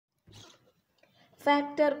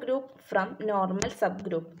Factor group from normal sub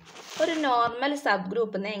group. ഒരു normal sub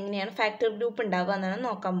ഗ്രൂപ്പിൽ നിന്ന് എങ്ങനെയാണ് ഫാക്ടർ ഗ്രൂപ്പ് ഉണ്ടാവുക എന്നാണ്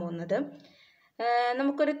നോക്കാൻ പോകുന്നത്.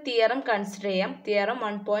 നമുക്കൊരു തിയറം കൺസിഡർ ചെയ്യാം. Theorem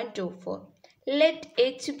 1.24. Let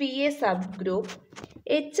H B A sub group.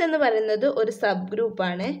 H എന്ന് പറയുന്നത് ഒരു സബ്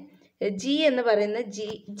ഗ്രൂപ്പാണ്. ജി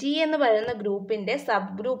എന്ന് പറയുന്ന ഗ്രൂപ്പിൻ്റെ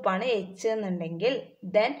സബ് ഗ്രൂപ്പാണ് എച്ച് എന്നുണ്ടെങ്കിൽ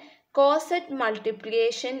then coset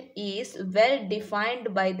multiplication is well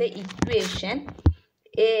defined by the equation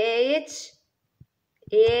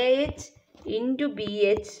AH into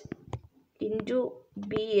BH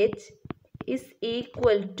is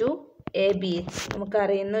equal to ABH.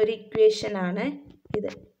 നമുക്കറിയുന്ന ഒരു ഇക്വേഷൻ ആണ് ഇത്,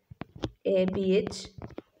 ABH.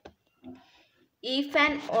 If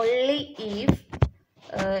and only if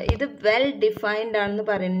ഇത് വെൽ ഡിഫൈൻഡ് ആണെന്ന്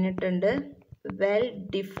പറഞ്ഞിട്ടുണ്ട്. Well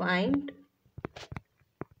defined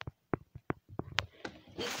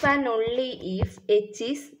if and only if H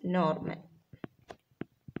is normal.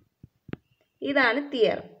 ഇതാണ്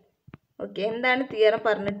theorem. Okay, എന്താണ് theorem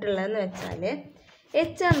പറഞ്ഞിട്ടുള്ളതെന്ന് വെച്ചാൽ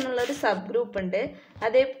എച്ച് എന്നുള്ളൊരു സബ് ഗ്രൂപ്പ് ഉണ്ട്.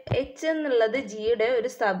 അതേ എച്ച് എന്നുള്ളത് ജിയുടെ ഒരു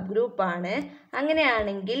സബ് ഗ്രൂപ്പാണ്.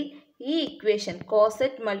 അങ്ങനെയാണെങ്കിൽ ഈ ഇക്വേഷൻ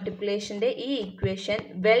കോസെറ്റ് മൾട്ടിപ്ലിക്കേഷൻ്റെ ഈ ഇക്വേഷൻ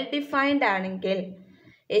വെൽ ഡിഫൈൻഡ് ആണെങ്കിൽ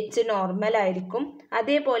എച്ച് നോർമൽ ആയിരിക്കും.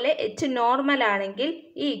 അതേപോലെ എച്ച് നോർമൽ ആണെങ്കിൽ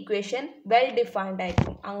ഈ ഇക്വേഷൻ വെൽ ഡിഫൈൻഡ്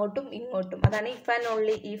ആയിരിക്കും, അങ്ങോട്ടും ഇങ്ങോട്ടും. അതാണ് ഇഫ് ആൻഡ്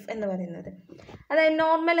ഓൺലി ഇഫ് എന്ന് പറയുന്നത്. അതായത്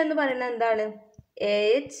നോർമൽ എന്ന് പറയുന്നത് എന്താണ്?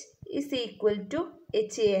 AH is equal to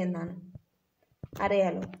HA എന്നാണ്.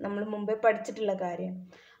 അറിയാലോ, നമ്മൾ മുമ്പേ പഠിച്ചിട്ടുള്ള കാര്യം.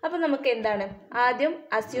 അപ്പോൾ നമുക്ക് എന്താണ് ആദ്യം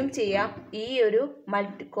അസ്യൂം ചെയ്യാം, ഈ ഒരു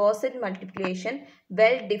കോസെറ്റ് മൾട്ടിപ്ലിക്കേഷൻ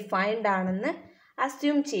വെൽ ഡിഫൈൻഡ് ആണെന്ന്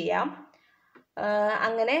അസ്യൂം ചെയ്യാം.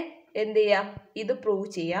 അങ്ങനെ എന്ത് ചെയ്യാം, ഇത് പ്രൂവ്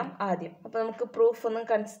ചെയ്യാം ആദ്യം. അപ്പോൾ നമുക്ക് പ്രൂഫ് ഒന്ന്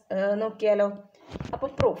നോക്കിയാലോ.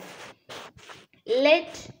 അപ്പോൾ proof,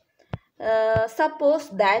 let suppose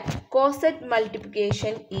that coset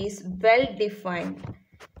multiplication is well defined.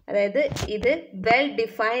 അതായത് ഇത് വെൽ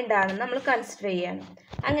ഡിഫൈൻഡ് ആണെന്ന് നമ്മൾ കൺസിഡർ ചെയ്യാണ്.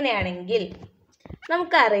 അങ്ങനെയാണെങ്കിൽ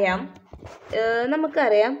നമുക്കറിയാം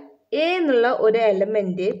എ എന്നുള്ള ഒരു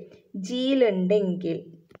എലമെൻറ്റ് ജിയിലുണ്ടെങ്കിൽ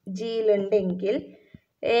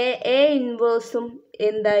എ ഇൻവേഴ്സും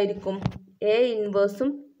എന്തായിരിക്കും? എ ഇൻവേഴ്സും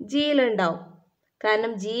ജിയിലുണ്ടാവും.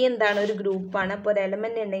 കാരണം ജി എന്താണ്? ഒരു ഗ്രൂപ്പാണ്. അപ്പോൾ ഒരു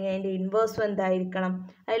എലമെൻ്റ് ഉണ്ടെങ്കിൽ അതിൻ്റെ ഇൻവേഴ്സും എന്തായിരിക്കണം?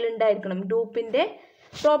 അതിലുണ്ടായിരിക്കണം. ഗ്രൂപ്പിൻ്റെ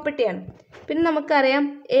പ്രോപ്പർട്ടിയാണ്. പിന്നെ നമുക്കറിയാം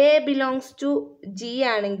എ ബിലോങ്സ് ടു ജി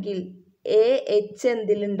ആണെങ്കിൽ എ എച്ച്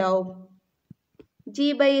എന്തിലുണ്ടാവും? G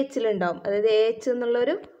by എച്ചിലുണ്ടാവും. അതായത് എ എച്ച്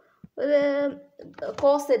എന്നുള്ളൊരു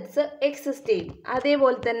കോസെറ്റ്സ് എക്സിസ്റ്റ് ചെയ്യും.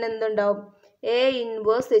 അതേപോലെ തന്നെ എന്തുണ്ടാവും? എ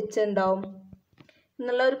ഇൻവേഴ്സ് എച്ച് ഉണ്ടാവും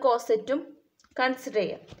എന്നുള്ള ഒരു കോസെറ്റും കൺസിഡർ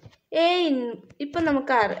ചെയ്യാം. ഇപ്പം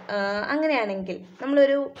നമുക്ക് അങ്ങനെയാണെങ്കിൽ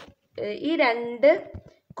നമ്മളൊരു ഈ രണ്ട്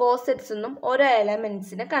കോസെറ്റ്സ് ഒന്നും ഓരോ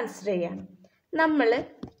എലമെൻറ്റ്സിനെ കൺസിഡർ ചെയ്യാണ്. നമ്മൾ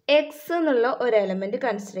എക്സ് എന്നുള്ള ഒരു എലമെൻറ്റ്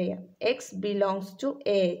കൺസിഡർ ചെയ്യാം. എക്സ് ബിലോങ്സ് ടു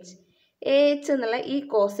എച്ച് എന്നുള്ള ഈ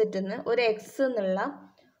കോസെറ്റിൽ നിന്ന് ഒരു എക്സ് എന്നുള്ള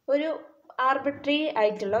ഒരു ആർബിട്രറി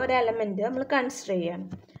ആയിട്ടുള്ള ഒരു എലമെൻറ്റ് നമ്മൾ കൺസിഡർ ചെയ്യാണ്.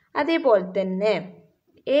 അതേപോലെ തന്നെ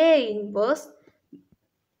A inverse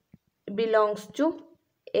belongs to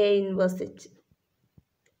A inverse H.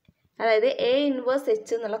 അതായത് എ ഇൻവേഴ്സ്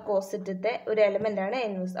എച്ച് എന്നുള്ള കോസെറ്റത്തെ ഒരു എലമെൻ്റാണ് എ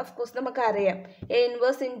ഇൻവേഴ്സ്. ഓഫ് കോഴ്സ് നമുക്കറിയാം എ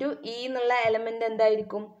ഇൻവേഴ്സ് ഇൻറ്റു ഇ എന്നുള്ള എലമെൻ്റ്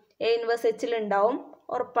എന്തായിരിക്കും? എ ഇൻവേഴ്സ് എച്ചിലുണ്ടാവും,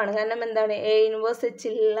 ഉറപ്പാണ്. കാരണം എന്താണ്? എ ഇൻവേഴ്സ്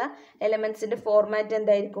എച്ചിലുള്ള എലമെൻറ്റ്സിൻ്റെ ഫോർമാറ്റ്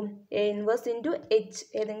എന്തായിരിക്കും? എ ഇൻവേഴ്സ് ഇൻറ്റു എച്ച്,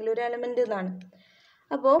 ഏതെങ്കിലും ഒരു എലമെൻ്റ് എന്നാണ്.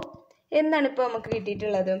 അപ്പോൾ എന്താണ് ഇപ്പോൾ നമുക്ക്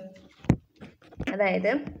കിട്ടിയിട്ടുള്ളത്?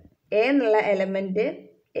 അതായത് എ എന്നുള്ള എലമെൻറ്റ്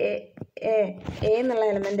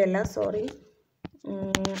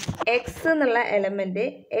എക്സ് എന്നുള്ള element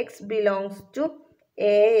X belongs to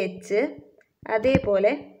A H.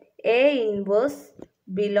 അതേപോലെ A inverse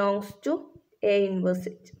belongs to A inverse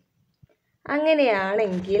H.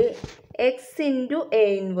 അങ്ങനെയാണെങ്കിൽ എക്സ് ഇൻറ്റു എ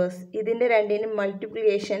ഇൻവേഴ്സ്, ഇതിൻ്റെ രണ്ടിനും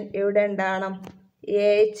മൾട്ടിപ്ലിക്കേഷൻ എവിടെ ഉണ്ടാവണം? A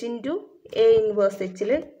H into A inverse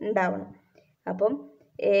എച്ചിൽ ഉണ്ടാവണം. അപ്പം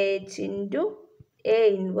A H into A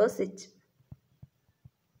inverse H.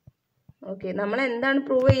 Okay, നമ്മൾ എന്താണ്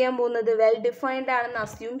പ്രൂവ് ചെയ്യാൻ പോകുന്നത്? വെൽ ഡിഫൈൻഡ് ആണെന്ന്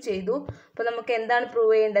അസ്യൂം ചെയ്തു. അപ്പോൾ നമുക്ക് എന്താണ്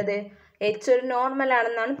പ്രൂവ് ചെയ്യേണ്ടത്? എച്ച് ഒരു നോർമൽ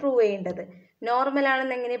ആണെന്നാണ് പ്രൂവ് ചെയ്യേണ്ടത്. നോർമൽ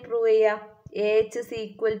ആണെന്ന് എങ്ങനെ പ്രൂവ് ചെയ്യുക? A H is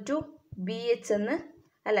equal to B H എന്ന്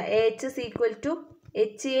A H is equal to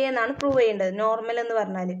H A എന്നാണ് പ്രൂവ് ചെയ്യേണ്ടത്, നോർമൽ എന്ന്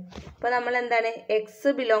പറഞ്ഞാൽ. അപ്പോൾ നമ്മൾ എന്താണ്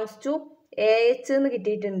X belongs to A H എന്ന്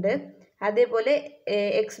കിട്ടിയിട്ടുണ്ട്. അതേപോലെ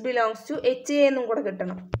X belongs to H A എന്നും കൂടെ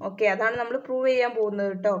കിട്ടണം. ഓക്കെ, അതാണ് നമ്മൾ പ്രൂവ് ചെയ്യാൻ പോകുന്നത്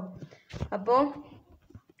കേട്ടോ. അപ്പോൾ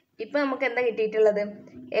ഇപ്പം നമുക്ക് എന്താ കിട്ടിയിട്ടുള്ളത്?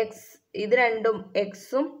 എക്സ്, ഇത് രണ്ടും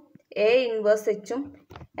എക്സും എ ഇൻവേഴ്സ് എച്ചും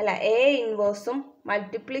എ ഇൻവേഴ്സും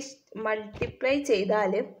മൾട്ടിപ്ലൈ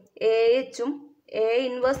ചെയ്താൽ എ എച്ചും എ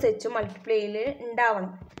ഇൻവേഴ്സ് എച്ചും മൾട്ടിപ്ലൈയിൽ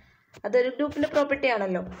ഉണ്ടാവണം. അതൊരു ഗ്രൂപ്പിൻ്റെ പ്രോപ്പർട്ടി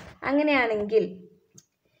ആണല്ലോ. അങ്ങനെയാണെങ്കിൽ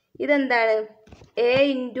ഇതെന്താണ്? A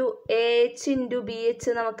into A H into B H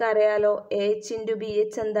നമുക്കറിയാലോ. A H into B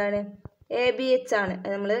H എന്താണ്? എ ബി എച്ച് ആണ്.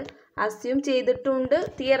 നമ്മൾ അസ്യൂം ചെയ്തിട്ടുണ്ട്,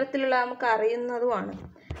 തിയറത്തിലുള്ള നമുക്ക് അറിയുന്നതുമാണ്.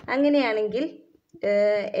 അങ്ങനെയാണെങ്കിൽ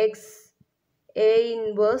എക്സ് എ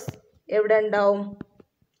ഇൻവേഴ്സ് എവിടെ ഉണ്ടാവും?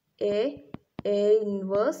 A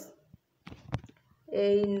inverse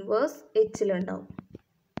എച്ചിലുണ്ടാവും.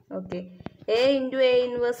 Okay, A into A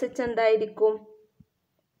inverse H എന്തായിരിക്കും?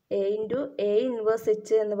 A into A inverse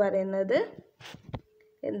H എന്ന് പറയുന്നത്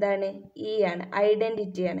എന്താണ്? ഇ ആണ്,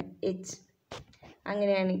 ഐഡൻറ്റിറ്റിയാണ് എച്ച്.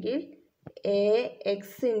 അങ്ങനെയാണെങ്കിൽ A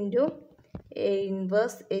X into A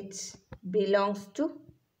inverse H belongs to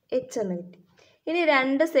H എന്ന് കിട്ടി. ഇനി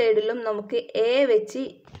രണ്ട് സൈഡിലും നമുക്ക് എ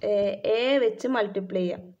വെച്ച് മൾട്ടിപ്ലൈ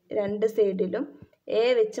ചെയ്യാം. രണ്ട് സൈഡിലും എ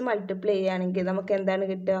വെച്ച് മൾട്ടിപ്ലൈ ചെയ്യുകയാണെങ്കിൽ നമുക്ക് എന്താണ്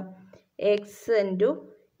കിട്ടുക? എക്സ് ഇൻറ്റു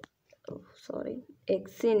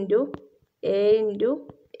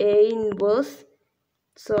എ ഇൻവേഴ്സ്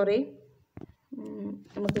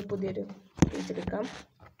നമുക്ക് പുതിയൊരു പേജ് എടുക്കാം.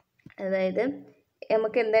 അതായത്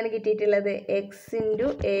നമുക്ക് എന്താണ് കിട്ടിയിട്ടുള്ളത്? X into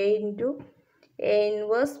A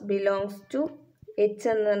inverse belongs to H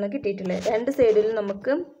എന്നാണ് കിട്ടിയിട്ടുള്ളത്. രണ്ട് സൈഡിലും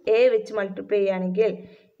നമുക്ക് എ വെച്ച് മൾട്ടിപ്ലൈ ചെയ്യുകയാണെങ്കിൽ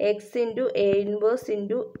X into A inverse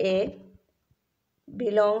into A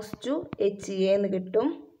belongs to H A എന്ന് കിട്ടും.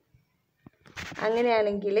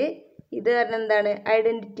 അങ്ങനെയാണെങ്കിൽ ഇത് കാരണം എന്താണ്?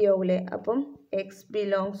 ഐഡൻറ്റിറ്റി ആവൂലേ? അപ്പം X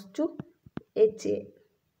belongs to H A.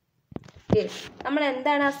 Okay, നമ്മൾ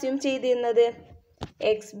എന്താണ് അസ്യൂം ചെയ്തിരുന്നത്?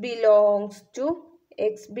 X belongs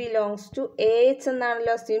to A H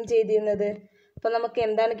എന്നാണല്ലോ അസ്യൂം ചെയ്തിരുന്നത്. അപ്പം നമുക്ക്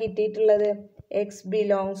എന്താണ് കിട്ടിയിട്ടുള്ളത്? X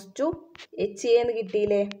belongs to H A എന്ന്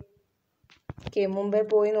കിട്ടിയില്ലേ? ഓക്കെ, മുമ്പേ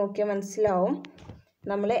പോയി നോക്കിയാൽ മനസ്സിലാവും.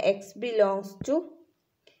 നമ്മൾ X belongs to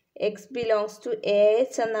A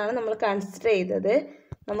H എന്നാണ് നമ്മൾ കൺസിഡർ ചെയ്തത്.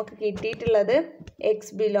 നമുക്ക് കിട്ടിയിട്ടുള്ളത്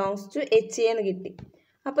X belongs to H A എന്ന് കിട്ടി.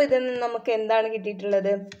 അപ്പോൾ ഇതിൽ നിന്ന് നമുക്ക് എന്താണ്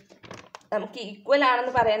കിട്ടിയിട്ടുള്ളത്? നമുക്ക് ഈക്വൽ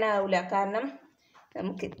ആണെന്ന് പറയാനാവില്ല, കാരണം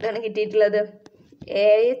നമുക്ക് ഇതാണ് കിട്ടിയിട്ടുള്ളത്. എ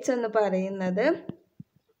എച്ച് എന്ന് പറയുന്നത്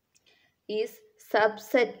is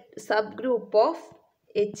sub group of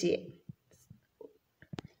H A.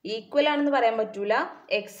 Equal ആണെന്ന് പറയാൻ പറ്റൂല.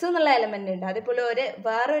 എക്സ് എന്നുള്ള എലമെന്റ് ഉണ്ട്, അതേപോലെ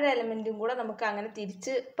വേറൊരു എലമെന്റും കൂടെ നമുക്ക് അങ്ങനെ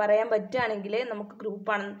തിരിച്ച് പറയാൻ പറ്റുകയാണെങ്കിൽ നമുക്ക്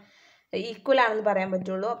ഗ്രൂപ്പാണ് ഈക്വൽ ആണെന്ന് പറയാൻ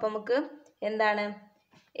പറ്റുള്ളൂ. അപ്പം നമുക്ക് എന്താണ്?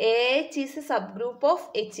 A H is sub group of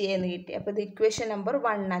H A എന്ന് കിട്ടി. അപ്പോൾ ഇത് ഇക്വേഷൻ നമ്പർ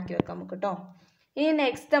 1 ആക്കി വെക്കാം നമുക്ക് കേട്ടോ. ഇനി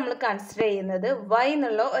നെക്സ്റ്റ് നമ്മൾ കൺസിഡർ ചെയ്യുന്നത് വൈ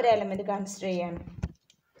എന്നുള്ള ഒരു എലമെന്റ് കൺസിഡർ ചെയ്യാണ്.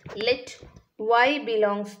 ലെറ്റ് വൈ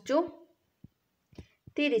ബിലോങ്സ് ടു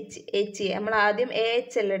തിരിച്ച് എച്ച് എ. നമ്മൾ ആദ്യം എ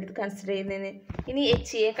എച്ച് എല്ലാം എടുത്ത് കൺസിഡർ ചെയ്യുന്നതിന് ഇനി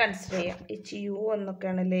എച്ച് എ കൺസിഡർ ചെയ്യാം. എച്ച് യു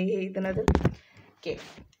എന്നൊക്കെയാണല്ലേ എഴുതുന്നത്. ഓക്കെ,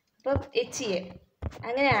 അപ്പം എച്ച് എ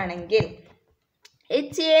അങ്ങനെയാണെങ്കിൽ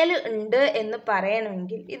എച്ച് എയിൽ ഉണ്ട് എന്ന്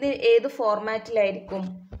പറയണമെങ്കിൽ ഇത് ഏത് ഫോർമാറ്റിലായിരിക്കും?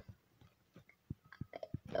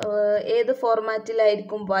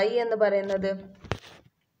 വൈ എന്ന് പറയുന്നത്?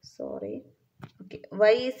 Okay,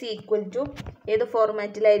 Y is equal to ഏത്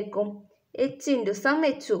ഫോർമാറ്റിലായിരിക്കും? H into some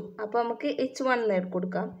H U. അപ്പോൾ നമുക്ക് H1 എന്ന്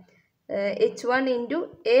കൊടുക്കാം. H1 ഇൻറ്റു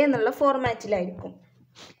എ എന്നുള്ള ഫോർമാറ്റിലായിരിക്കും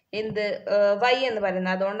എന്ത് വൈ എന്ന്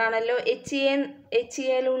പറയുന്നത്. അതുകൊണ്ടാണല്ലോ എച്ച്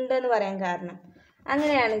എയിലുണ്ട് എന്ന് പറയാൻ കാരണം.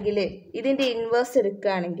 അങ്ങനെയാണെങ്കിൽ ഇതിൻ്റെ ഇൻവേഴ്സ്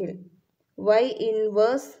എടുക്കുകയാണെങ്കിൽ Y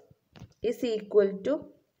inverse is equal to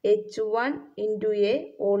H1 into A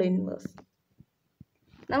all inverse.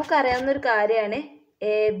 നമുക്കറിയാവുന്നൊരു കാര്യമാണ്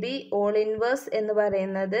എ ബി ഓൾ ഇൻവേഴ്സ് എന്ന്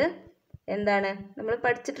പറയുന്നത് എന്താണ്? നമ്മൾ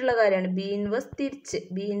പഠിച്ചിട്ടുള്ള കാര്യമാണ്. ബി ഇൻവേഴ്സ് തിരിച്ച്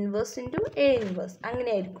B inverse into A inverse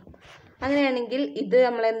അങ്ങനെയായിരിക്കും. അങ്ങനെയാണെങ്കിൽ ഇത്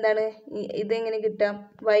നമ്മളെന്താണ് ഇതെങ്ങനെ കിട്ടാം?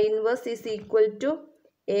 Y inverse is equal to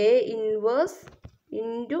A inverse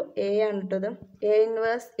into A ആണ് കിട്ടത്. A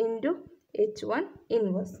inverse into H1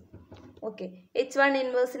 inverse. Okay, H1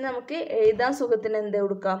 ഇൻവേഴ്സിന് നമുക്ക് എഴുതാൻ സുഖത്തിന് എന്ത്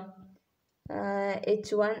കൊടുക്കാം?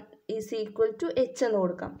 H1 is equal to H എന്ന്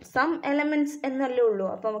കൊടുക്കാം. സം എലമെൻറ്റ്സ് എന്നല്ലേ ഉള്ളൂ,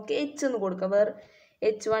 അപ്പോൾ നമുക്ക് എച്ച് എന്ന് കൊടുക്കാം. വേറെ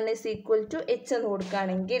H1 is equal to H എന്ന്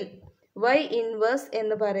കൊടുക്കുകയാണെങ്കിൽ വൈ ഇൻവേഴ്സ്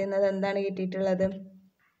എന്ന് പറയുന്നത് എന്താണ് കിട്ടിയിട്ടുള്ളത്?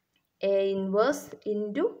 A inverse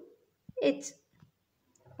into H.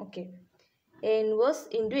 Okay, A inverse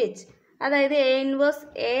into H, അതായത് എ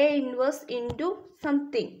ഇൻവേഴ്സ് ഇൻറ്റു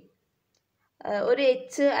സംതിങ്, ഒരു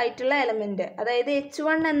എച്ച് ആയിട്ടുള്ള എലമെൻറ്റ്. അതായത്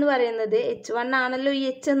H1 എന്ന് പറയുന്നത് H1 ആണല്ലോ ഈ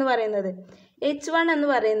എച്ച് എന്ന് പറയുന്നത്. H1 എന്ന്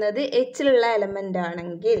പറയുന്നത് എച്ചിലുള്ള എലമെൻ്റ്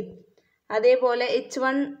ആണെങ്കിൽ അതേപോലെ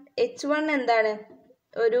H1 എന്താണ്?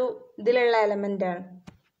 ഒരു ഇതിലുള്ള എലമെൻ്റ് ആണ്.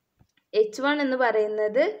 H1 എന്ന്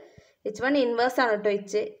പറയുന്നത് H1 ഇൻവേഴ്സ് ആണ് കേട്ടോ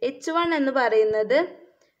എച്ച്. H1 എന്ന് പറയുന്നത്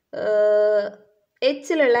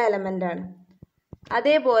എച്ചിലുള്ള എലമെൻ്റ് ആണ്.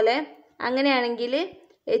 അതേപോലെ അങ്ങനെയാണെങ്കിൽ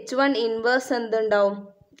H1 ഇൻവേഴ്സ് എന്തുണ്ടാവും?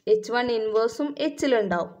 H1 ഇൻവേഴ്സും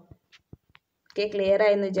എച്ചിലുണ്ടാവും. ഓക്കെ, ക്ലിയർ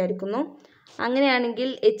ആയെന്ന് വിചാരിക്കുന്നു. അങ്ങനെയാണെങ്കിൽ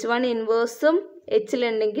H1 ഇൻവേഴ്സും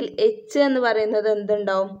എച്ചിലുണ്ടെങ്കിൽ എച്ച് എന്ന് പറയുന്നത്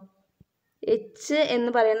എന്തുണ്ടാവും? എച്ച്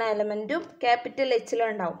എന്ന് പറയുന്ന എലമെൻറ്റും ക്യാപിറ്റൽ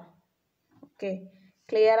എച്ചിലുണ്ടാവും. ഓക്കെ,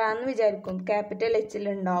 ക്ലിയർ ആണെന്ന് വിചാരിക്കും. ക്യാപിറ്റൽ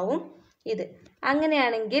എച്ചിലുണ്ടാവും ഇത്.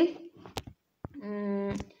 അങ്ങനെയാണെങ്കിൽ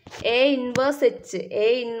A inverse H, A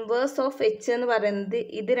inverse of H എന്ന് പറയുന്നത്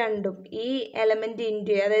ഇത് രണ്ടും ഈ എലമെൻറ്റ്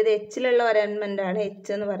ഇൻറ്റു, അതായത് എച്ചിലുള്ള ഒരു എലമെൻ്റാണ്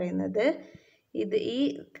എച്ച് എന്ന് പറയുന്നത്. ഇത് ഈ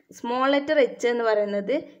സ്മോൾ ലെറ്റർ എച്ച് എന്ന്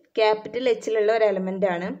പറയുന്നത് ക്യാപിറ്റൽ എച്ചിലുള്ള ഒരു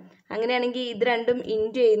എലമെൻ്റാണ്. അങ്ങനെയാണെങ്കിൽ ഇത് രണ്ടും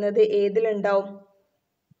ഇൻറ്റു ചെയ്യുന്നത് ഏതിലുണ്ടാവും?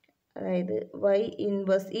 അതായത് വൈ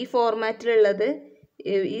ഇൻവേഴ്സ് ഈ ഫോർമാറ്റിലുള്ളത്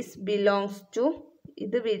ഈസ് ബിലോങ്സ് ടു,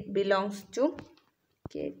 ഇത് ബിലോങ്സ് ടു,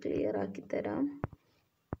 ഓക്കെ ക്ലിയർ ആക്കി തരാം,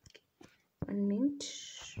 1 minute.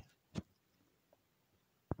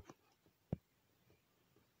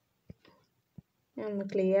 ഞാൻ ഒന്ന്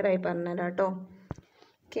ക്ലിയർ ആയി പറഞ്ഞുതരാം കേട്ടോ.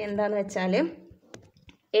 ഓക്കെ, എന്താണെന്ന് വെച്ചാൽ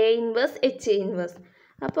A inverse H A inverse.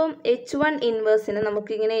 അപ്പം H1 ഇൻവേഴ്സിന്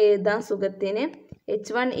നമുക്കിങ്ങനെ എഴുതാൻ സുഖത്തിന്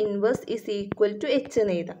H1 inverse is equal to H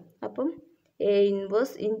എന്ന് എഴുതാം. അപ്പം എ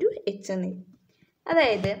ഇൻവേഴ്സ് ഇൻറ്റു എച്ച് എന്ന് എഴുതാം.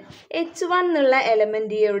 അതായത് H1 എന്നുള്ള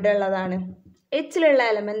എലമെൻറ്റ് എവിടെ ഉള്ളതാണ്? എച്ചിലുള്ള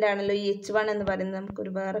എലമെൻ്റ് ആണല്ലോ ഈ H1 എന്ന് പറയുന്നത്.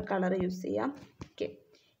 നമുക്കൊരു വേറെ കളർ യൂസ് ചെയ്യാം. ഓക്കെ,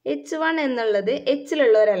 H1 എന്നുള്ളത്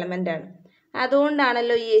എച്ചിലുള്ള ഒരു എലമെൻ്റാണ്.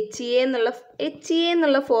 അതുകൊണ്ടാണല്ലോ ഈ എച്ച് എ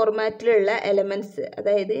എന്നുള്ള ഫോർമാറ്റിലുള്ള എലമെൻറ്റ്സ്,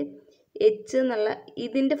 അതായത് എച്ച് എന്നുള്ള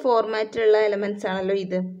ഇതിൻ്റെ ഫോർമാറ്റിലുള്ള എലമെൻറ്റ്സ് ആണല്ലോ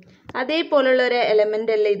ഇത്. അതേപോലുള്ള ഒരു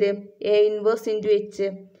എലമെൻ്റ് അല്ലേ ഇത്, എ ഇൻവേഴ്സ് ഇൻറ്റു എച്ച്.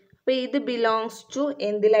 അപ്പോൾ ഇത് belongs to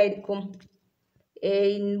എന്തിലായിരിക്കും? A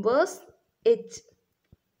inverse H.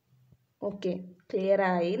 Okay, clear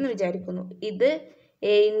ആയി എന്ന് വിചാരിക്കുന്നു. ഇത്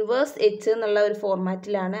എ ഇൻവേഴ്സ് എച്ച് എന്നുള്ള ഒരു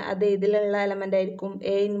ഫോർമാറ്റിലാണ്. അത് ഇതിലുള്ള എലമെൻ്റ് ആയിരിക്കും,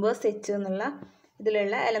 എ ഇൻവേഴ്സ് എച്ച് എന്നുള്ള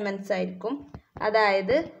ഇതിലുള്ള എലമെൻറ്റ്സ് ആയിരിക്കും.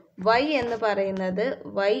 അതായത് വൈ എന്ന് പറയുന്നത്,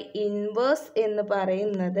 വൈ ഇൻവേഴ്സ് എന്ന്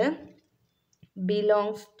പറയുന്നത്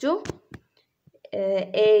belongs to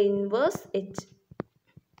A inverse H.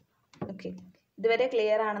 Okay, ഇതുവരെ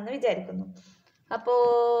ക്ലിയർ ആണെന്ന് വിചാരിക്കുന്നു. അപ്പോൾ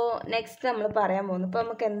നെക്സ്റ്റ് നമ്മൾ പറയാൻ പോകുന്നു. ഇപ്പോൾ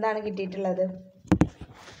നമുക്ക് എന്താണ് കിട്ടിയിട്ടുള്ളത്?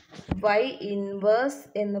 വൈ ഇൻവേഴ്സ്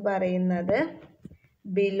എന്ന് പറയുന്നത്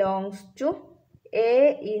ബിലോങ്സ് ടു എ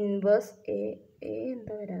ഇൻവേഴ്സ്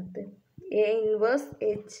എന്താ വരാത്തത്? A inverse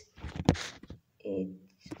H.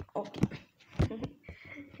 Okay,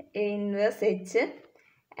 A inverse H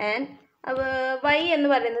and Y എന്ന്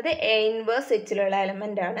പറയുന്നത് എ ഇൻവേഴ്സ് എച്ചിലുള്ള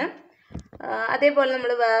എലമെൻ്റ് ആണ്. അതേപോലെ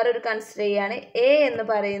നമ്മൾ വേറൊരു കൺസിഡർ ചെയ്യുകയാണ്, എ എന്ന്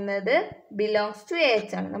പറയുന്നത് ബിലോങ്സ് ടു എ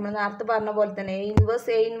എച്ച് ആണ്. നമ്മൾ നേരത്തെ പറഞ്ഞ പോലെ തന്നെ എ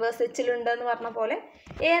ഇൻവേഴ്സ് എച്ചിലുണ്ടെന്ന് പറഞ്ഞ പോലെ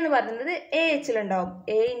എ എന്ന് പറയുന്നത് A എച്ചിലുണ്ടാവും.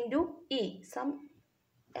 A into E, some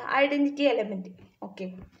identity element. Okay,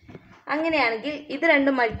 അങ്ങനെയാണെങ്കിൽ ഇത്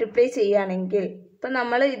രണ്ടും മൾട്ടിപ്ലൈ ചെയ്യുകയാണെങ്കിൽ, ഇപ്പം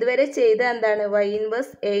നമ്മൾ ഇതുവരെ ചെയ്ത എന്താണ്? വൈ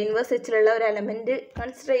ഇൻവേഴ്സ് എ ഇൻവേഴ്സ് എച്ചിലുള്ള ഒരു എലമെൻറ്റ്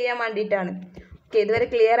കൺസിഡർ ചെയ്യാൻ വേണ്ടിയിട്ടാണ്. ഓക്കെ, ഇതുവരെ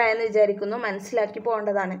ക്ലിയർ ആയെന്ന് വിചാരിക്കുന്നു. മനസ്സിലാക്കി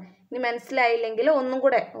പോകേണ്ടതാണ്. ഇനി മനസ്സിലായില്ലെങ്കിൽ ഒന്നും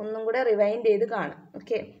കൂടെ റിവൈൻഡ് ചെയ്ത് കാണും.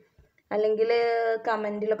 ഓക്കെ, അല്ലെങ്കിൽ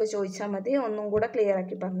കമൻറ്റിലൊക്കെ ചോദിച്ചാൽ മതി, ഒന്നും കൂടെ ക്ലിയർ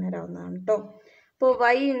ആക്കി പറഞ്ഞുതരാവുന്നതാണ് കേട്ടോ. അപ്പോൾ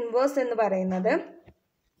വൈ ഇൻവേഴ്സ് എന്ന് പറയുന്നത്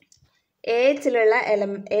എ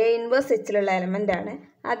ഇൻവേഴ്സ് എച്ചിലുള്ള എലമെൻ്റ് ആണ്.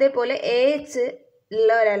 അതേപോലെ എ എച്ച് ഉള്ള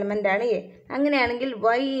ഒരു എലമെൻ്റ് ആണ് എ. അങ്ങനെയാണെങ്കിൽ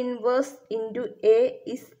Y inverse into A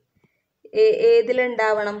is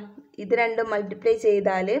ഏതിലുണ്ടാവണം? ഇത് രണ്ടും മൾട്ടിപ്ലൈ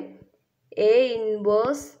ചെയ്താൽ A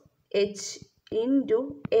inverse H into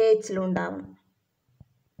A എച്ചിലുണ്ടാവണം.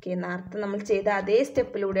 Okay, നേരത്തെ നമ്മൾ ചെയ്ത അതേ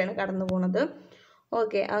സ്റ്റെപ്പിലൂടെയാണ് കടന്നു പോകുന്നത്.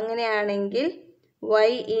 ഓക്കെ, അങ്ങനെയാണെങ്കിൽ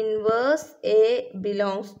Y inverse A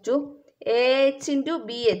belongs to A H into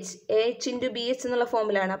B H. A H into B H എന്നുള്ള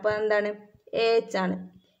ഫോമിലാണ്. അപ്പോൾ എന്താണ്? എ എച്ച് ആണ്.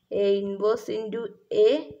 A inverse into A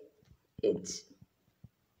H.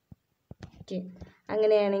 Okay,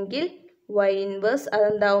 അങ്ങനെയാണെങ്കിൽ Y inverse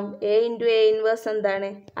അതെന്താവും? A into A inverse എന്താണ്?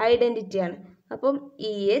 ഐഡൻറ്റിറ്റി ആണ്. അപ്പം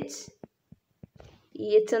ഇ എച്ച്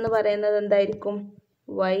എന്ന് പറയുന്നത് എന്തായിരിക്കും?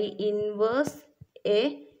 Y inverse A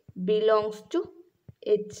belongs to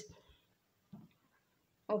H.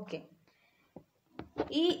 Okay,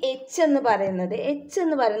 ഈ എച്ച് എന്ന്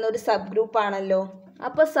പറയുന്നത് ഒരു സബ് ഗ്രൂപ്പ് ആണല്ലോ.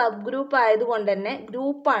 അപ്പോൾ സബ് ഗ്രൂപ്പ് ആയതുകൊണ്ട് തന്നെ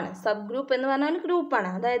ഗ്രൂപ്പാണ്. സബ് ഗ്രൂപ്പ് എന്ന് പറഞ്ഞാൽ ഗ്രൂപ്പാണ്.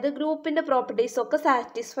 അതായത് ഗ്രൂപ്പിൻ്റെ പ്രോപ്പർട്ടീസ് ഒക്കെ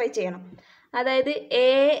സാറ്റിസ്ഫൈ ചെയ്യണം. അതായത് എ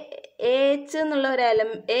എന്നുള്ള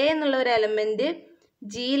ഒരു എലമെൻറ്റ്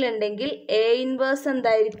ജിയിലുണ്ടെങ്കിൽ എ ഇൻവേഴ്സ്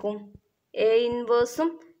എന്തായിരിക്കും? എ ഇൻവേഴ്സും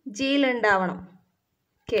ജിയിലുണ്ടാവണം.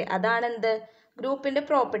 ഓക്കെ, അതാണ് എന്ത്? ഗ്രൂപ്പിൻ്റെ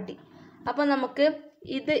പ്രോപ്പർട്ടി. അപ്പോൾ നമുക്ക്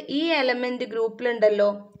ഈ എലമെൻറ്റ് ഗ്രൂപ്പിലുണ്ടല്ലോ,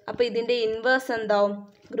 അപ്പോൾ ഇതിൻ്റെ ഇൻവേഴ്സ് എന്താവും?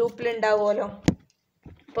 ഗ്രൂപ്പിലുണ്ടാവുമല്ലോ.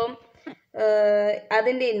 അപ്പം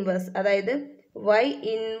അതിൻ്റെ ഇൻവേഴ്സ്, അതായത് വൈ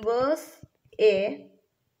ഇൻവേഴ്സ് എ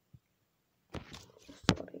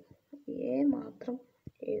മാത്രം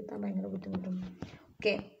എഴുതാൻ ഭയങ്കര ബുദ്ധിമുട്ടുണ്ട്.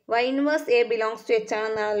 Okay, Y inverse A belongs to H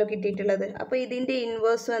ആണെന്നാണല്ലോ കിട്ടിയിട്ടുള്ളത്. അപ്പോൾ ഇതിൻ്റെ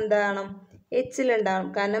ഇൻവേഴ്സും എന്താണ്? എച്ചിലുണ്ടാവും.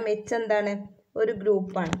 കാരണം എച്ച് എന്താണ്? ഒരു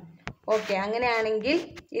ഗ്രൂപ്പാണ്. ഓക്കെ, അങ്ങനെയാണെങ്കിൽ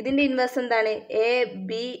ഇതിൻ്റെ ഇൻവേഴ്സ് എന്താണ്? എ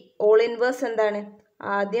ബി ഓൾ ഇൻവേഴ്സ് എന്താണ്?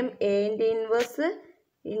 ആദ്യം എൻ്റെ inverse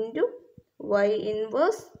into Y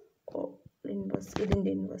inverse inverse ഇതിൻ്റെ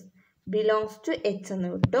ഇൻവേഴ്സ് ബിലോങ്സ് ടു എച്ച് എന്ന്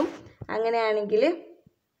കിട്ടും. അങ്ങനെയാണെങ്കിൽ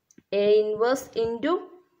A inverse into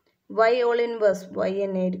Y all inverse Y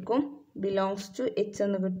തന്നെ ആയിരിക്കും, ബിലോങ്സ് ടു എച്ച്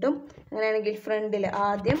എന്ന് കിട്ടും. അങ്ങനെയാണെങ്കിൽ ഫ്രണ്ടിൽ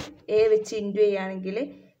ആദ്യം എ വെച്ച് ഇൻറ്റു ചെയ്യുകയാണെങ്കിൽ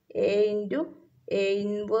A into A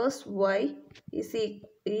inverse Y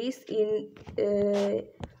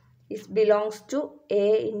is belongs to a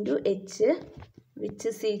into h which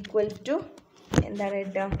is equal to എന്താണ്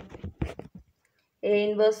കിട്ടുക? എ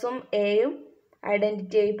ഇൻവേഴ്സും എയും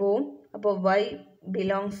ഐഡൻറ്റിറ്റി ആയി പോവും. അപ്പോൾ y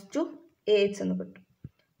belongs to a h എന്ന് കിട്ടും.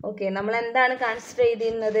 ഓക്കെ, നമ്മൾ എന്താണ് കൺസിഡർ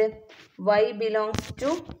ചെയ്തിരുന്നത്? y belongs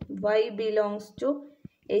to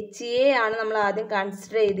h a ആണ് നമ്മൾ ആദ്യം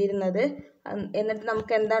കൺസിഡർ ചെയ്തിരുന്നത്. എന്നിട്ട്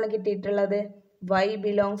നമുക്ക് എന്താണ് കിട്ടിയിട്ടുള്ളത്? y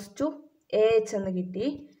belongs to a h എന്ന് കിട്ടി.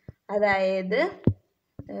 അതായത്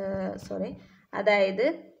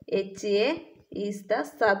H A is the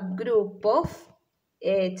sub group of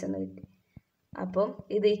A H എന്ന് കിട്ടി. അപ്പം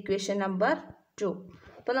ഇത് ഇക്വേഷൻ നമ്പർ 2.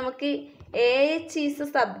 അപ്പോൾ നമുക്ക് A H is the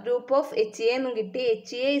sub group of H A എന്നും കിട്ടി,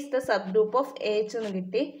 H A is the sub group of A H എന്നും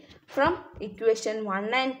കിട്ടി. ഫ്രം ഇക്വേഷൻ 1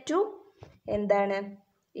 and 2 എന്താണ്?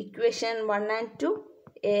 Equation 1 and 2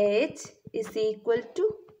 A H is equal to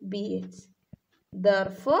B H.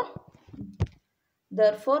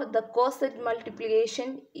 Therefore the coset multiplication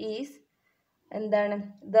is എന്താണ്?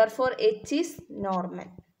 Therefore h is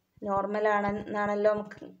normal ആണെന്നാണല്ലോ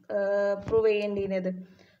നമുക്ക് prove ചെയ്യേണ്ടിയിരുന്നത്.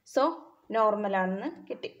 So normal ആണെന്ന്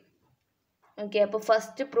കിട്ടി. Okay, അപ്പോൾ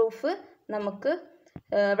first proof നമുക്ക്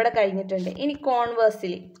ഇവിടെ കഴിഞ്ഞിട്ടുണ്ട്. ഇനി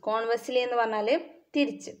കോൺവേഴ്സിലി എന്ന് പറഞ്ഞാൽ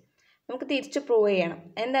നമുക്ക് തിരിച്ച് പ്രൂവ് ചെയ്യണം.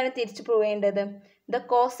 എന്താണ് തിരിച്ച് പ്രൂവ് ചെയ്യേണ്ടത്? The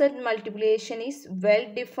coset multiplication is well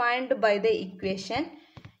defined by the equation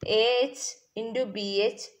AH into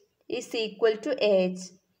BH is equal to AH.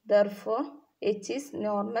 Therefore, H is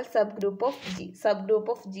normal subgroup of G. Subgroup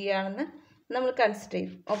of G ആണെന്ന് നമ്മൾ കൺസിഡർ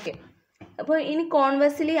ചെയ്യും. ഓക്കെ, അപ്പോൾ ഇനി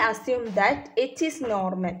കോൺവേഴ്സിലി assume that H is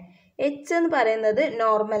normal. H എന്ന് പറയുന്നത്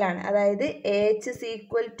നോർമലാണ്, അതായത് AH is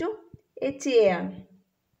equal to HA ആണ്,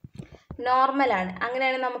 നോർമലാണ്.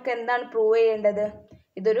 അങ്ങനെയാണെങ്കിൽ നമുക്ക് എന്താണ് പ്രൂവ് ചെയ്യേണ്ടത്?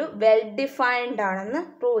 ഇതൊരു വെൽ ഡിഫൈൻഡ് ആണെന്ന്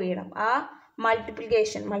പ്രൂവ് ചെയ്യണം. ആ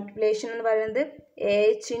മൾട്ടിപ്ലിക്കേഷൻ എന്ന് പറയുന്നത് A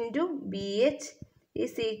H into B H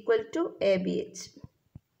is equal to A B H.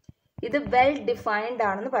 ഇത് വെൽ ഡിഫൈൻഡ്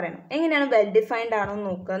ആണെന്ന് പറയണം. എങ്ങനെയാണ് വെൽ ഡിഫൈൻഡ് ആണോ എന്ന്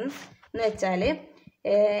നോക്കുന്നത് എന്ന് വെച്ചാൽ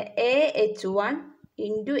A H 1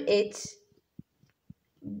 into H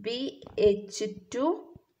B H 2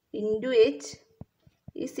 into H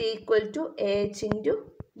is equal to A H into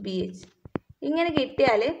B H. ഇങ്ങനെ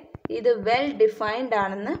കിട്ടിയാൽ ഇത് വെൽ ഡിഫൈൻഡ്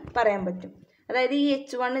ആണെന്ന് പറയാൻ പറ്റും. അതായത് ഈ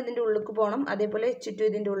H1 ഇതിൻ്റെ ഉള്ളിലേക്ക് പോകണം, അതേപോലെ H2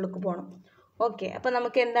 ഇതിൻ്റെ ഉള്ളിലേക്ക് പോകണം. ഓക്കെ, അപ്പോൾ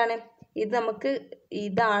നമുക്ക് എന്താണ്? ഇത് നമുക്ക്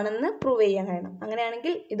ഇതാണെന്ന് പ്രൂവ് ചെയ്യാൻ കഴിയണം.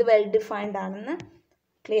 അങ്ങനെയാണെങ്കിൽ ഇത് വെൽ ഡിഫൈൻഡ് ആണെന്ന്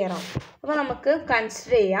ക്ലിയർ ആവും. അപ്പോൾ നമുക്ക്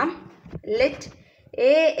കൺസിഡർ ചെയ്യാം. Let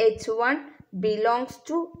AH1 belongs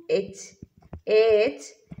to AH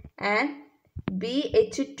and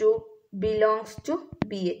BH2 belongs to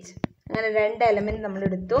BH. അങ്ങനെ രണ്ട് എലമെൻറ്റ് നമ്മൾ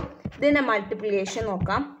എടുത്തു. ഇതിൻ്റെ മൾട്ടിപ്ലിക്കേഷൻ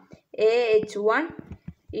നോക്കാം. AH1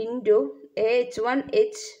 into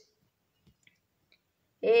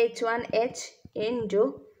AH1H into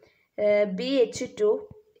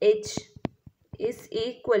BH2H is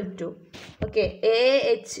equal to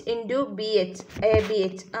AH into BH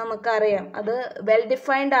ABH നമുക്കറിയാം, അത് വെൽ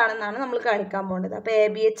ഡിഫൈൻഡ് ആണെന്നാണ് നമ്മൾ കാണിക്കാൻ പോകുന്നത്. അപ്പോൾ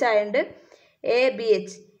ABH ആയതുകൊണ്ട്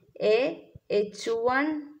ABH AH1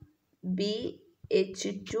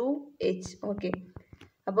 BH2H. ഓക്കെ,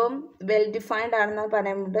 അപ്പം വെൽ ഡിഫൈൻഡ് ആണെന്നാണ്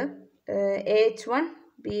പറയുന്നത്. AH1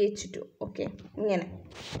 BH2. ഓക്കെ, ഇങ്ങനെ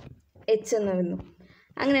എച്ച് എന്ന് വന്നു.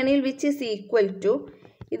 അങ്ങനെയാണെങ്കിൽ വിച്ച് ഈസ് ഈക്വൽ ടു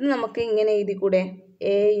ഇത് നമുക്ക് ഇങ്ങനെ എഴുതി കൂടെ?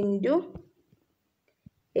 A into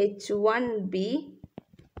H1B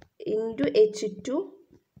into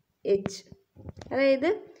H2H. അതായത്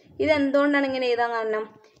ഇതെന്തുകൊണ്ടാണ് ഇങ്ങനെ എഴുതാൻ കാരണം?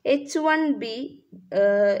 H1B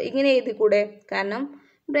ഇങ്ങനെ എഴുതി കൂടെ? കാരണം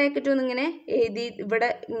ബ്രാക്കറ്റ് ഒന്നും ഇങ്ങനെ എഴുതി ഇവിടെ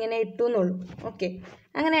ഇങ്ങനെ ഇട്ടു എന്നുള്ളൂ. ഓക്കെ,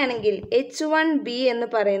 അങ്ങനെയാണെങ്കിൽ H1B എന്ന്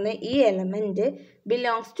പറയുന്ന ഈ എലമെൻറ്റ്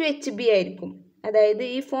ബിലോങ്സ് ടു HB ആയിരിക്കും. അതായത്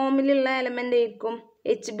ഈ ഫോമിലുള്ള എലമെൻ്റ് ആയിരിക്കും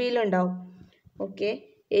HBയിലുണ്ടാവും. ഓക്കെ,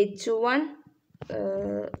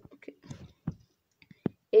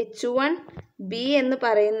 H1B എന്ന്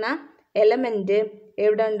പറയുന്ന എലമെൻറ്റ്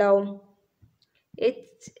എവിടെ ഉണ്ടാവും?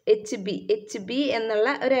 HB എന്നുള്ള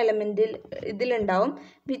ഒരു എലമെൻറ്റിൽ ഇതിലുണ്ടാവും.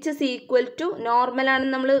 വിച്ച് ഇസ് ഈക്വൽ ടു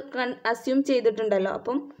നോർമലാണെന്ന് നമ്മൾ അസ്യൂം ചെയ്തിട്ടുണ്ടല്ലോ.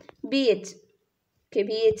 അപ്പം BH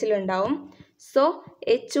BHയിലുണ്ടാവും. സോ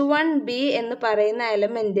H1B എന്ന് പറയുന്ന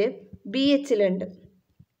എലമെൻറ്റ് BHയിലുണ്ട്.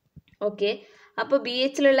 ഓക്കെ, അപ്പോൾ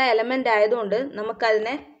BHയിലുള്ള എലമെൻ്റ് ആയതുകൊണ്ട്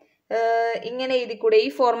നമുക്കതിനെ ഇങ്ങനെ എഴുതി കൂടെ, ഈ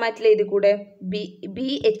ഫോർമാറ്റിൽ എഴുതി കൂടെ, ബി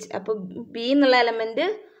എച്ച്. അപ്പോൾ ബി എന്നുള്ള എലമെൻറ്റ്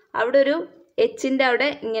അവിടെ ഒരു എച്ചിൻ്റെ അവിടെ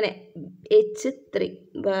ഇങ്ങനെ H3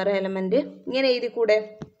 വേറെ എലമെൻറ്റ് ഇങ്ങനെ എഴുതി കൂടെ,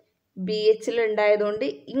 ബി എച്ചിൽ ഉണ്ടായതുകൊണ്ട്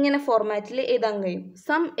ഇങ്ങനെ ഫോർമാറ്റിൽ എഴുതാൻ കഴിയും.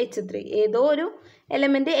 സം H3 ഏതോ ഒരു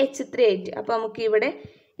എലമെൻറ്റ് H3 ആയിട്ട്. അപ്പോൾ നമുക്ക് ഇവിടെ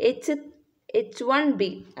H1B,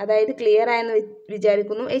 അതായത് ക്ലിയർ ആയെന്ന്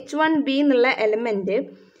വിചാരിക്കുന്നു. H1B എന്നുള്ള എലമെൻറ്റ്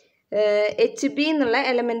HB എന്നുള്ള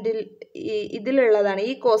എലമെൻറ്റിൽ ഇതിലുള്ളതാണ്,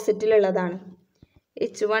 ഈ കോസെറ്റിലുള്ളതാണ്.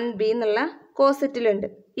 H1B എന്നുള്ള കോസെറ്റിലുണ്ട്.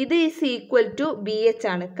 ഇത് ഈസ് ഈക്വൽ ടു BH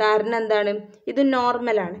ആണ്. കാരണം എന്താണ്? ഇത്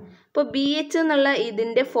നോർമലാണ്. അപ്പോൾ BH എന്നുള്ള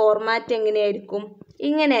ഇതിൻ്റെ ഫോർമാറ്റ് എങ്ങനെയായിരിക്കും?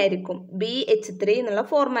 ഇങ്ങനെ ആയിരിക്കും, BH3 എന്നുള്ള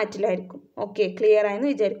ഫോർമാറ്റിലായിരിക്കും. ഓക്കെ, ക്ലിയർ ആയെന്ന്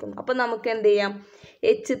വിചാരിക്കുന്നു. അപ്പോൾ നമുക്ക് എന്ത് ചെയ്യാം?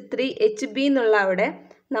 HB എന്നുള്ള അവിടെ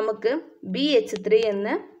നമുക്ക് BH3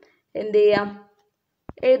 എന്ന് എന്ത് ചെയ്യാം?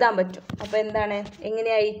 എഴുതാൻ പറ്റും. അപ്പോൾ എന്താണ്?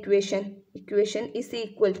 എങ്ങനെയായി equation is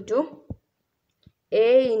equal to A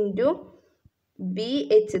into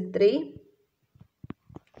BH3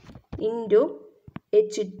 into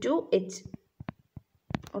H2H.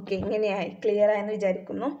 Okay, ഇങ്ങനെയായി. ക്ലിയർ ആയെന്ന്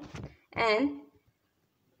വിചാരിക്കുന്നു. And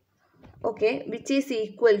okay, which is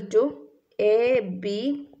equal to AB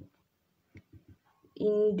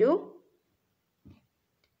into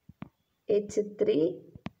H3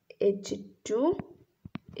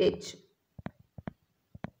 H2H.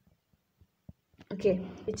 Okay,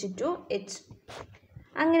 H2H.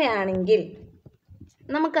 അങ്ങനെയാണെങ്കിൽ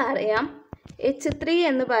നമുക്കറിയാം H3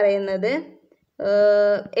 എന്ന് പറയുന്നത്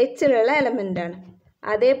Hലുള്ള എലമെൻ്റാണ്.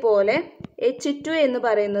 അതേപോലെ H2 എന്ന്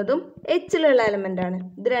പറയുന്നതും Hലുള്ള എലമെൻ്റാണ്.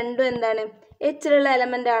 ഇത് രണ്ടും എന്താണ്? Hലുള്ള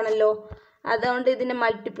എലമെൻ്റ് ആണല്ലോ. അതുകൊണ്ട് ഇതിൻ്റെ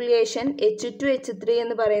മൾട്ടിപ്ലിക്കേഷൻ H2 H3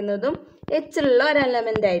 എന്ന് പറയുന്നതും Hലുള്ള ഒരു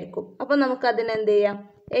എലമെൻ്റ് ആയിരിക്കും. അപ്പോൾ നമുക്ക് അതിനെന്ത് ചെയ്യാം?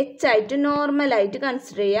 H ആയിട്ട് നോർമലായിട്ട്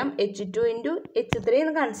കൺസിഡർ ചെയ്യാം. H2 ഇൻറ്റു H3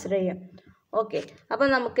 എന്ന് കൺസിഡർ ചെയ്യാം. ഓക്കെ, അപ്പോൾ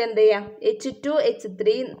നമുക്ക് എന്ത് ചെയ്യാം? H2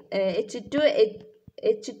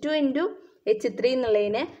 ഇൻറ്റു H3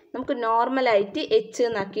 എന്നുള്ളതിനെ നമുക്ക് നോർമലായിട്ട് H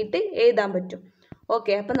എന്നാക്കിയിട്ട് എഴുതാൻ പറ്റും.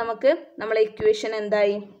 ഓക്കെ, അപ്പോൾ നമുക്ക് നമ്മളെ ഇക്വേഷൻ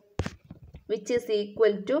എന്തായി? Which is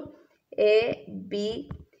equal to AB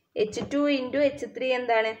H2 into H3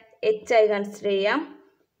 എന്താണ്? H ആയി കൺസിഡർ ചെയ്യാം.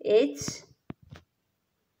 H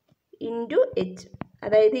ഇൻറ്റു H,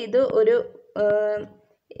 അതായത് ഇത് ഒരു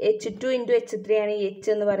H2 ഇൻറ്റു H3 ആണ് ഈ H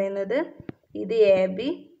എന്ന് പറയുന്നത്. ഇത് AB.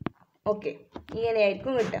 ഓക്കെ,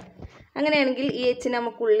 ഇങ്ങനെയായിരിക്കും കിട്ടുക. അങ്ങനെയാണെങ്കിൽ ഈ H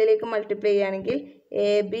നമുക്ക് ഉള്ളിലേക്ക് മൾട്ടിപ്ലൈ ചെയ്യുകയാണെങ്കിൽ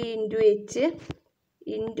AB into H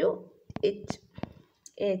into H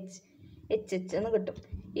എന്ന് കിട്ടും.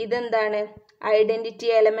 ഇതെന്താണ്? ഐഡൻറ്റിറ്റി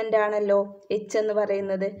എലമെൻ്റ് ആണല്ലോ H എന്ന്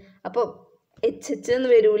പറയുന്നത്. അപ്പോൾ H എന്ന്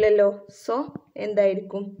വരൂലല്ലോ. സോ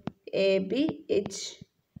എന്തായിരിക്കും? ABH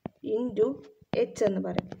ഇൻറ്റു H എന്ന്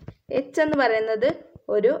പറയും. H എന്ന് പറയുന്നത്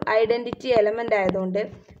ഒരു ഐഡൻറ്റിറ്റി എലമെൻ്റ് ആയതുകൊണ്ട്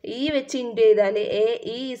ഈ വെച്ച് ഇൻറ്റു ചെയ്താൽ E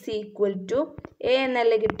is equal to A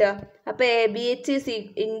എന്നല്ലേ കിട്ടുക. അപ്പോൾ ABH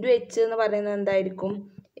ഇൻറ്റു H എന്ന് പറയുന്നത് എന്തായിരിക്കും?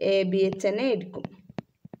 ABH തന്നെ ആയിരിക്കും.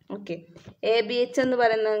 ഓക്കെ, ABH എന്ന്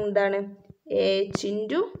പറയുന്നത് എന്താണ്? H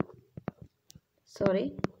into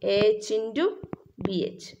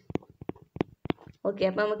BH. ഓക്കെ,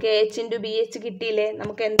 അപ്പോൾ നമുക്ക് H ഇൻറ്റു BH കിട്ടിയില്ലേ?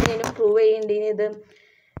 നമുക്ക് എന്തിനു പ്രൂവ് ചെയ്യേണ്ടിയത്?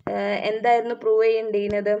 എന്തായിരുന്നു പ്രൂവ്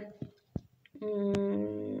ചെയ്യേണ്ടിയത്?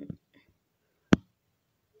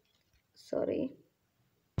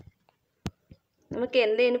 നമുക്ക്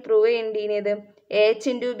എന്തിനു പ്രൂവ് ചെയ്യേണ്ടിയത്? H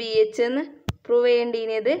ഇൻറ്റു BH എന്ന് പ്രൂവ്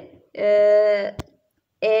ചെയ്യേണ്ടിയത്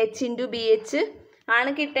H ഇൻറ്റു BH ആണ്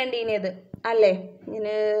കിട്ടേണ്ടിയത് അല്ലേ?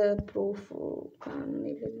 ഇങ്ങനെ പ്രൂഫ്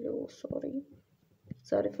കാണുന്നില്ലല്ലോ.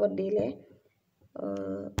 Sorry four delay.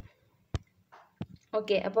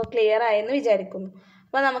 ഓക്കെ, അപ്പോൾ ക്ലിയർ ആയെന്ന് വിചാരിക്കുന്നു.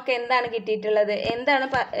 അപ്പോൾ നമുക്ക് എന്താണ് കിട്ടിയിട്ടുള്ളത്? എന്താണ്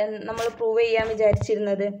നമ്മൾ പ്രൂവ് ചെയ്യാൻ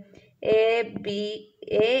വിചാരിച്ചിരുന്നത്?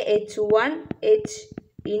 AH1H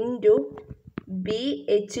into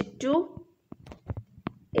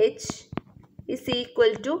BH2H is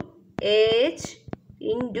equal to AH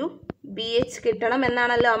into BH കിട്ടണം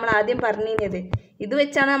എന്നാണല്ലോ നമ്മൾ ആദ്യം പറഞ്ഞിരുന്നത്. ഇത്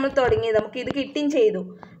വെച്ചാണ് നമ്മൾ തുടങ്ങിയത്. നമുക്ക് ഇത് കിട്ടുകയും ചെയ്തു.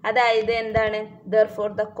 അതായത് എന്താണ്?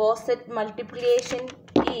 Therefore the coset multiplication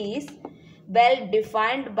is well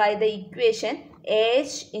defined by the equation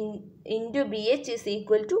AH into BH is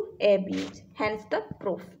equal to ABH. Hence the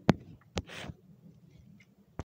proof.